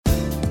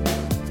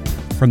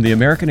From the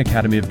American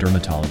Academy of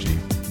Dermatology,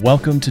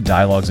 welcome to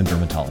Dialogues in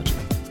Dermatology.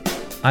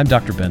 I'm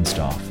Dr. Ben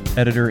Stoff,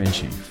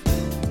 Editor-in-Chief.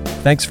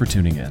 Thanks for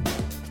tuning in.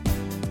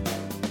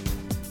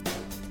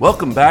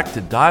 Welcome back to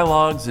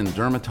Dialogues in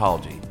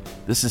Dermatology.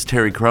 This is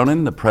Terry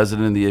Cronin, the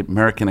President of the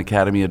American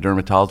Academy of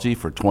Dermatology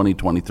for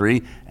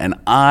 2023, and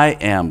I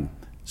am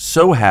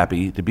so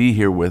happy to be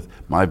here with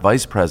my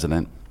Vice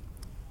President,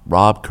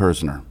 Rob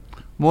Kirsner.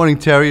 Morning,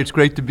 Terry. It's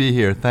great to be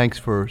here. Thanks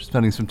for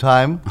spending some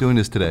time doing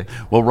this today.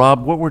 Well,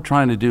 Rob, what we're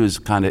trying to do is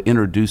kind of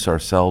introduce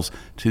ourselves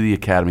to the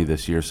Academy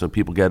this year so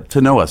people get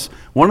to know us.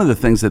 One of the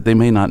things that they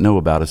may not know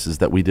about us is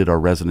that we did our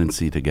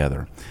residency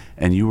together.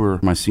 And you were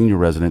my senior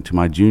resident to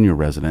my junior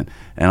resident.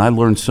 And I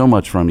learned so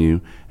much from you,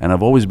 and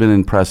I've always been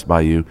impressed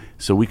by you,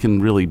 so we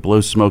can really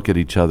blow smoke at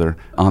each other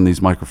on these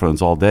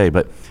microphones all day.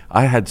 But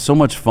I had so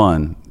much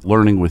fun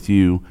learning with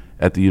you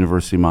at the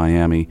University of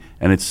Miami,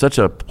 and it's such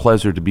a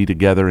pleasure to be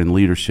together in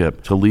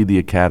leadership, to lead the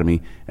Academy,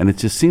 and it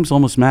just seems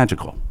almost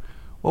magical.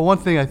 Well, one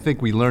thing I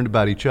think we learned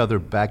about each other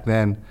back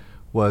then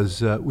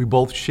was we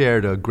both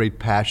shared a great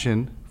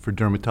passion for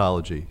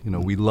dermatology. You know,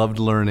 we loved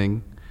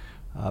learning.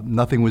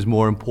 Nothing was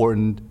more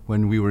important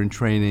when we were in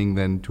training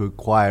than to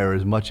acquire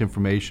as much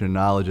information and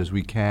knowledge as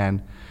we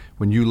can.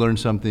 When you learned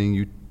something,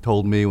 you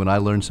told me. When I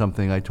learned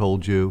something, I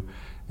told you.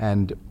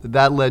 And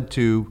that led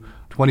to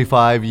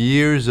 25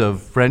 years of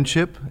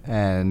friendship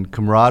and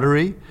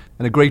camaraderie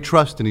and a great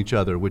trust in each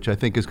other, which I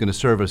think is going to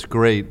serve us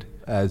great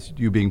as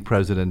you being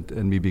president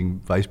and me being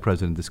vice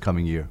president this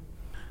coming year.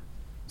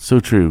 So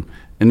true.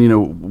 And you know,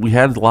 we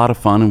had a lot of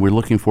fun, and we're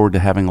looking forward to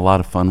having a lot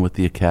of fun with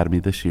the Academy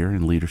this year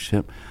in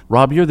leadership.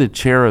 Rob, you're the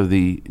chair of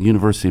the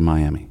University of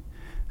Miami.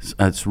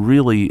 It's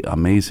really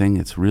amazing.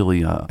 It's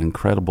really an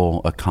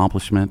incredible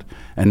accomplishment,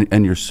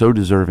 and you're so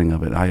deserving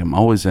of it. I am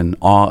always in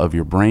awe of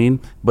your brain.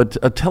 But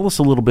tell us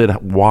a little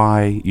bit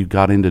why you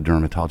got into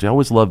dermatology. I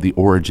always love the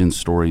origin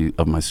story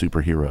of my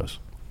superheroes.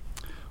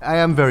 I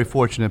am very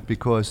fortunate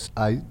because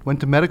I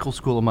went to medical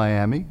school in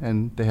Miami,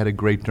 and they had a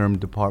great derm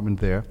department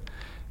there,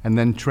 and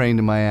then trained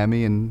in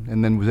Miami,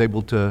 and then was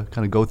able to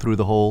kind of go through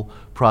the whole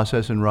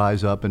process and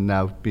rise up, and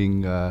now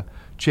being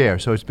chair.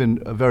 So it's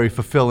been a very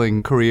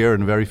fulfilling career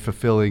and a very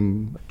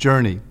fulfilling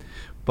journey.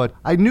 But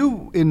I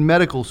knew in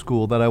medical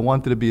school that I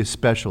wanted to be a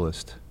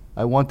specialist.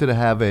 I wanted to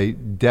have a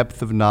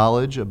depth of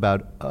knowledge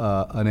about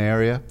an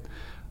area.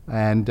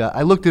 And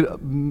I looked at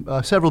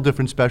several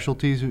different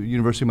specialties.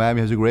 University of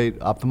Miami has a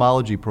great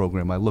ophthalmology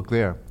program. I looked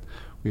there.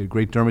 We had a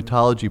great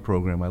dermatology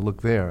program. I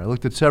looked there. I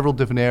looked at several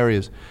different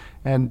areas.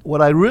 And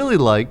what I really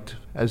liked,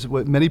 as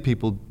what many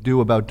people do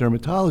about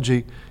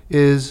dermatology,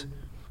 is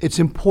it's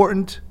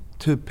important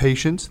to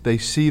patients. They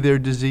see their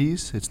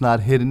disease. It's not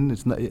hidden.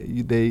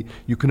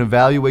 You can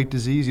evaluate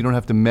disease. You don't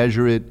have to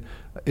measure it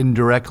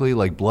indirectly,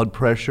 like blood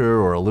pressure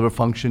or a liver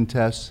function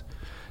test.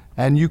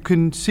 And you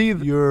can see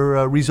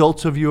your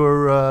results of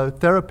your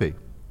therapy.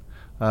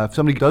 If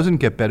somebody doesn't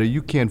get better,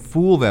 you can't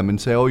fool them and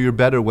say, oh, you're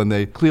better, when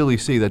they clearly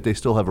see that they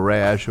still have a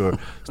rash or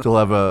still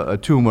have a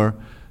tumor.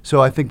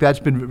 So I think that's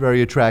been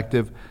very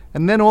attractive.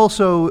 And then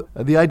also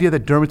the idea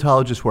that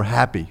dermatologists were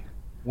happy.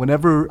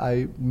 Whenever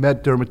I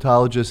met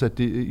dermatologists at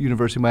the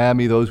University of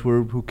Miami, those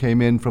who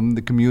came in from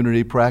the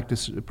community,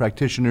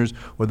 practitioners,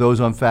 or those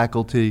on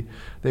faculty,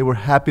 they were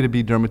happy to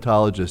be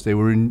dermatologists. They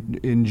were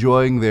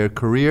enjoying their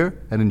career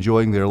and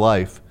enjoying their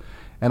life.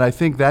 And I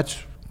think that's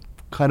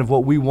kind of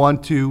what we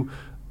want to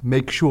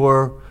make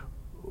sure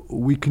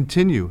we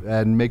continue,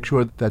 and make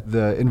sure that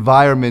the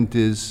environment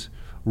is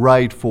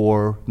right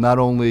for not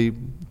only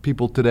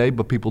people today,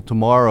 but people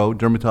tomorrow,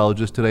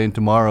 dermatologists today and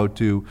tomorrow,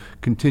 to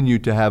continue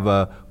to have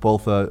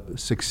both a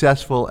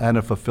successful and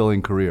a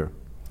fulfilling career.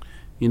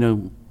 You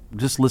know,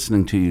 just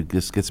listening to you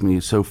just gets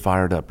me so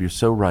fired up. You're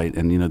so right.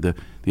 And you know,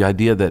 the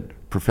idea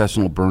that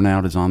professional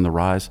burnout is on the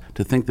rise,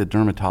 to think that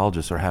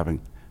dermatologists are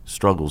having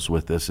struggles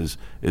with this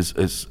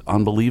is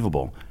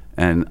unbelievable.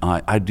 And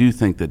I do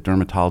think that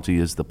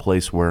dermatology is the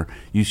place where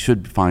you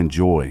should find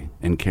joy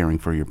in caring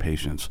for your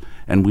patients.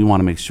 And we want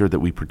to make sure that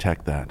we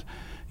protect that.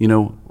 You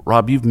know,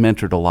 Rob, you've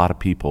mentored a lot of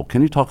people.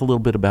 Can you talk a little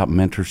bit about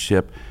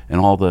mentorship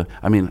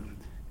and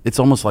it's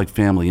almost like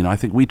family. You know, I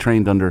think we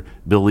trained under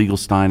Bill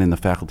Eaglestein and the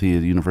faculty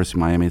at the University of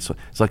Miami.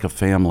 It's like a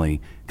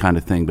family kind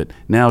of thing, but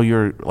now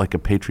you're like a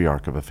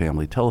patriarch of a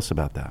family. Tell us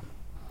about that.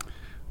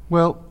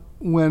 Well,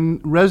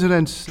 when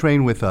residents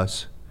train with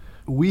us,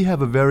 we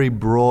have a very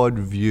broad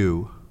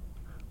view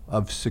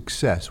of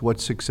success,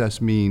 what success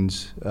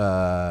means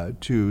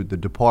to the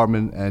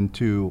department and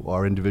to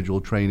our individual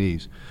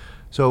trainees.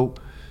 So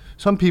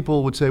some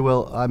people would say,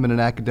 well, I'm in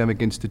an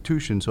academic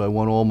institution, so I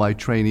want all my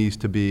trainees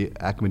to be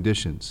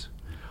academicians.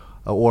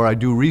 Or I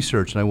do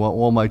research, and I want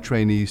all my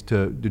trainees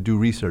to do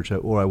research,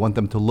 or I want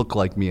them to look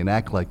like me and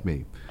act like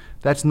me.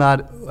 That's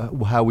not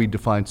how we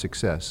define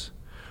success.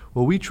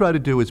 What we try to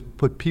do is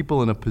put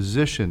people in a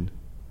position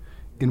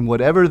in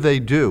whatever they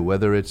do,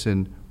 whether it's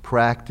in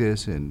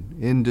practice, in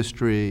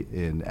industry,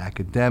 in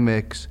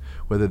academics,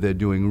 whether they're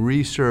doing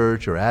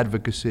research or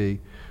advocacy,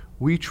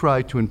 we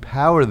try to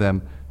empower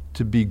them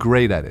to be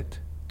great at it,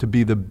 to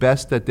be the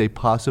best that they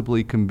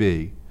possibly can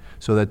be,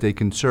 so that they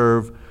can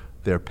serve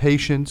their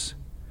patients,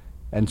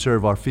 and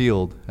serve our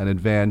field and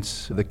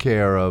advance the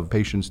care of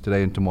patients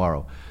today and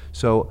tomorrow.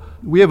 So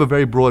we have a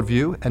very broad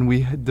view, and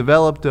we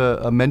developed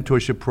a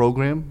mentorship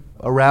program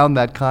around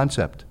that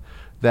concept,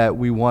 that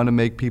we want to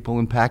make people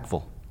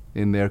impactful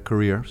in their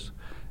careers,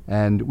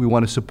 and we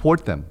want to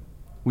support them.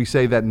 We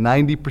say that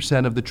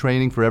 90% of the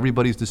training for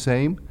everybody is the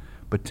same,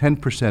 but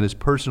 10% is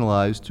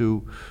personalized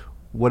to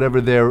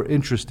whatever they're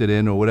interested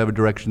in or whatever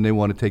direction they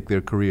want to take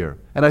their career.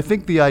 And I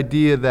think the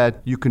idea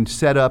that you can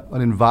set up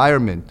an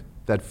environment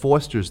that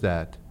fosters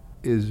that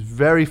is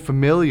very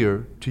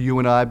familiar to you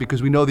and I,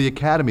 because we know the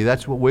Academy.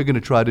 That's what we're going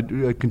to try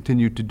to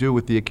continue to do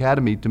with the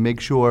Academy, to make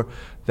sure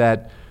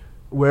that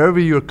wherever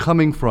you're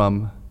coming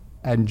from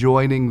and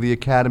joining the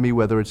Academy,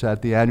 whether it's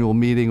at the annual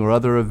meeting or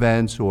other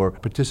events or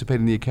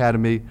participating in the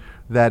Academy,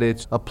 that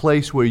it's a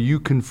place where you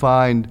can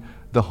find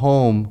the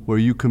home where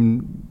you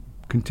can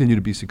continue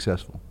to be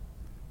successful.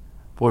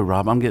 Boy,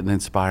 Rob, I'm getting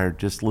inspired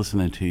just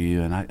listening to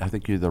you, and I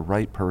think you're the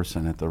right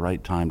person at the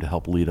right time to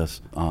help lead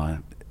us,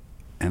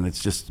 and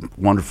it's just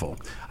wonderful.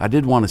 I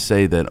did want to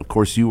say that, of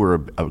course, you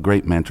were a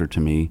great mentor to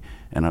me,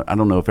 and I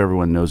don't know if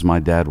everyone knows my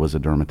dad was a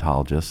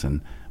dermatologist,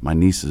 and my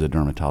niece is a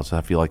dermatologist.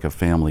 I feel like a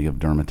family of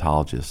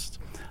dermatologists.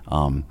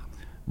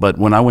 But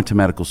when I went to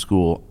medical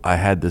school, I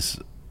had this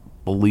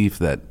belief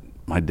that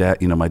my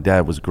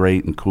dad was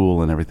great and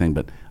cool and everything,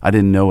 but I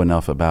didn't know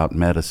enough about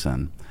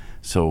medicine.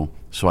 So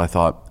I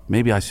thought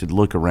maybe I should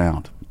look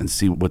around and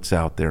see what's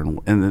out there.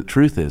 And the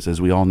truth is,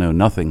 as we all know,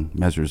 nothing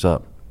measures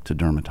up to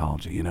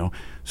dermatology,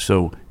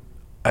 So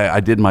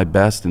I did my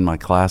best in my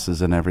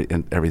classes and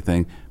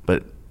everything,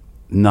 but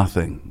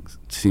nothing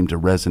seemed to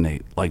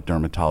resonate like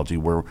dermatology,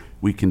 where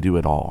we can do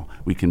it all.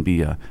 We can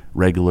be a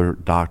regular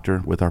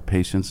doctor with our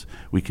patients.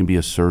 We can be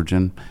a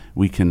surgeon.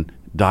 We can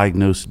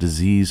diagnose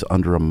disease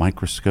under a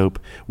microscope.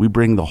 We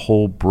bring the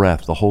whole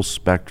breadth, the whole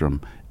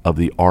spectrum of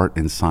the art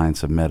and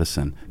science of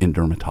medicine in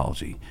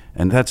dermatology.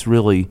 And that's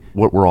really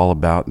what we're all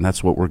about, and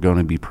that's what we're going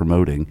to be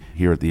promoting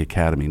here at the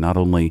Academy. Not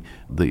only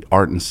the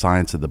art and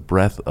science of the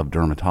breadth of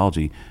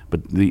dermatology,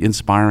 but the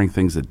inspiring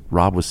things that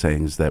Rob was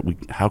saying is that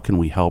how can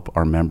we help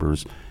our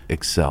members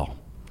excel?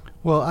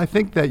 Well, I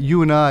think that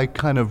you and I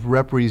kind of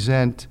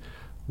represent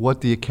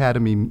what the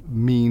Academy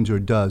means or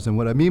does. And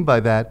what I mean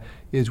by that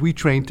is we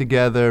trained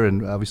together,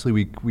 and obviously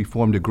we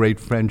formed a great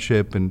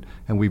friendship, and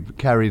we've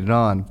carried it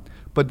on.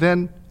 But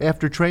then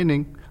after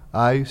training,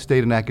 I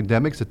stayed in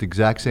academics at the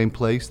exact same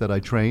place that I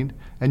trained,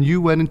 and you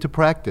went into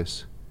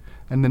practice.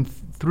 And then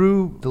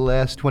through the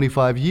last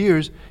 25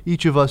 years,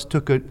 each of us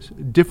took a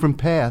different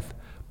path,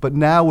 but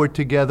now we're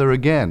together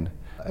again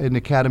in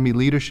Academy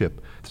leadership.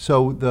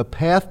 So the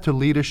path to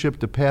leadership,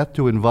 the path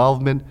to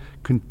involvement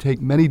can take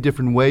many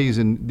different ways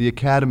in the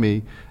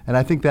Academy, and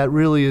I think that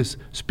really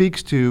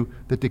speaks to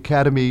that the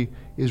Academy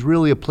is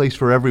really a place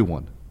for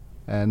everyone.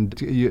 And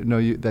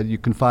that you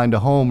can find a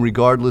home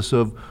regardless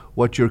of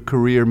what your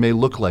career may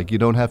look like. You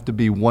don't have to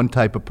be one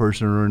type of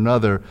person or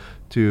another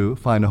to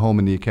find a home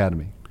in the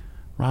Academy.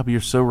 Rob,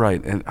 you're so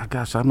right. And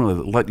gosh, I'm going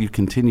to let you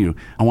continue.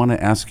 I want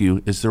to ask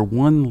you, is there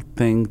one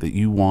thing that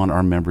you want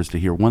our members to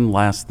hear, one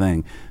last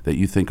thing that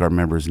you think our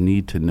members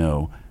need to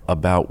know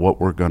about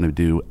what we're going to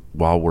do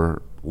while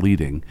we're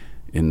leading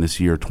in this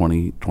year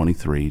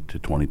 2023 to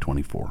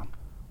 2024?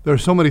 There are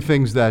so many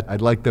things that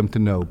I'd like them to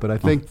know, but I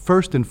think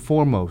first and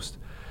foremost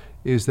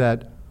is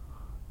that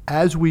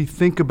as we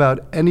think about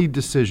any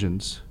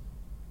decisions,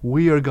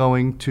 we are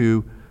going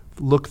to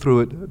look through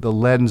it the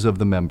lens of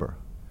the member.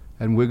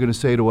 And we're going to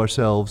say to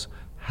ourselves,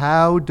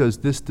 how does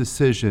this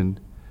decision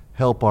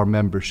help our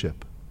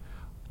membership?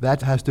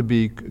 That has to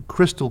be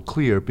crystal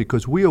clear,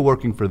 because we are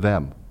working for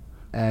them.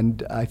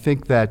 And I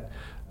think that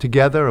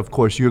together, of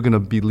course, you're going to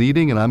be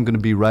leading, and I'm going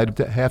to be right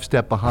a half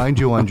step behind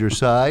you on your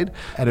side,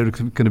 and it's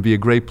going to be a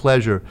great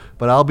pleasure.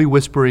 But I'll be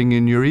whispering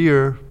in your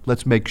ear,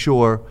 let's make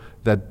sure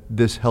that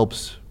this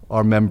helps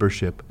our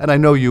membership. And I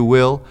know you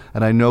will,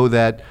 and I know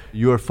that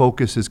your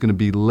focus is going to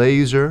be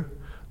laser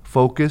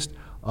focused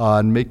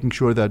on making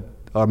sure that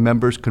our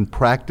members can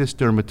practice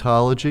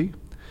dermatology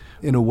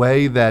in a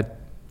way that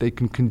they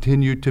can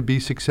continue to be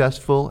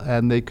successful,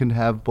 and they can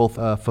have both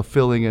a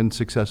fulfilling and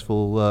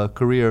successful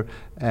career,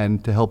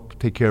 and to help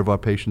take care of our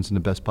patients in the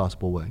best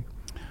possible way.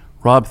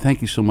 Rob,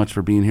 thank you so much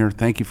for being here.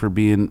 Thank you for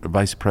being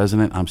Vice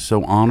President. I'm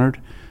so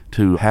honored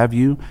to have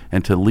you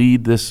and to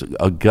lead this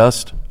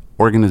august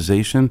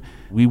organization.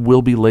 We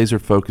will be laser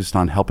focused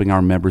on helping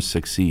our members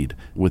succeed.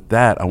 With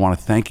that, I want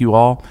to thank you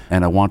all,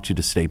 and I want you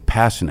to stay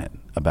passionate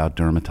about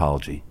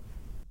dermatology.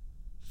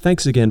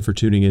 Thanks again for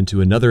tuning in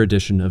to another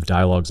edition of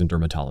Dialogues in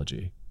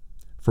Dermatology.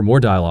 For more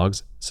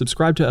dialogues,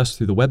 subscribe to us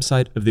through the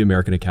website of the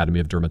American Academy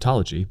of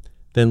Dermatology,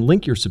 then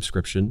link your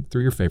subscription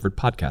through your favorite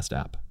podcast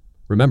app.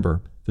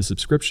 Remember, the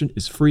subscription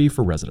is free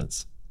for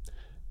residents.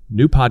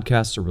 New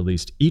podcasts are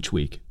released each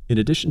week, in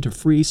addition to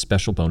free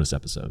special bonus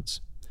episodes.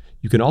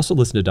 You can also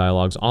listen to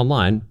Dialogues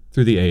online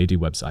through the AAD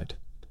website.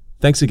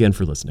 Thanks again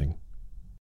for listening.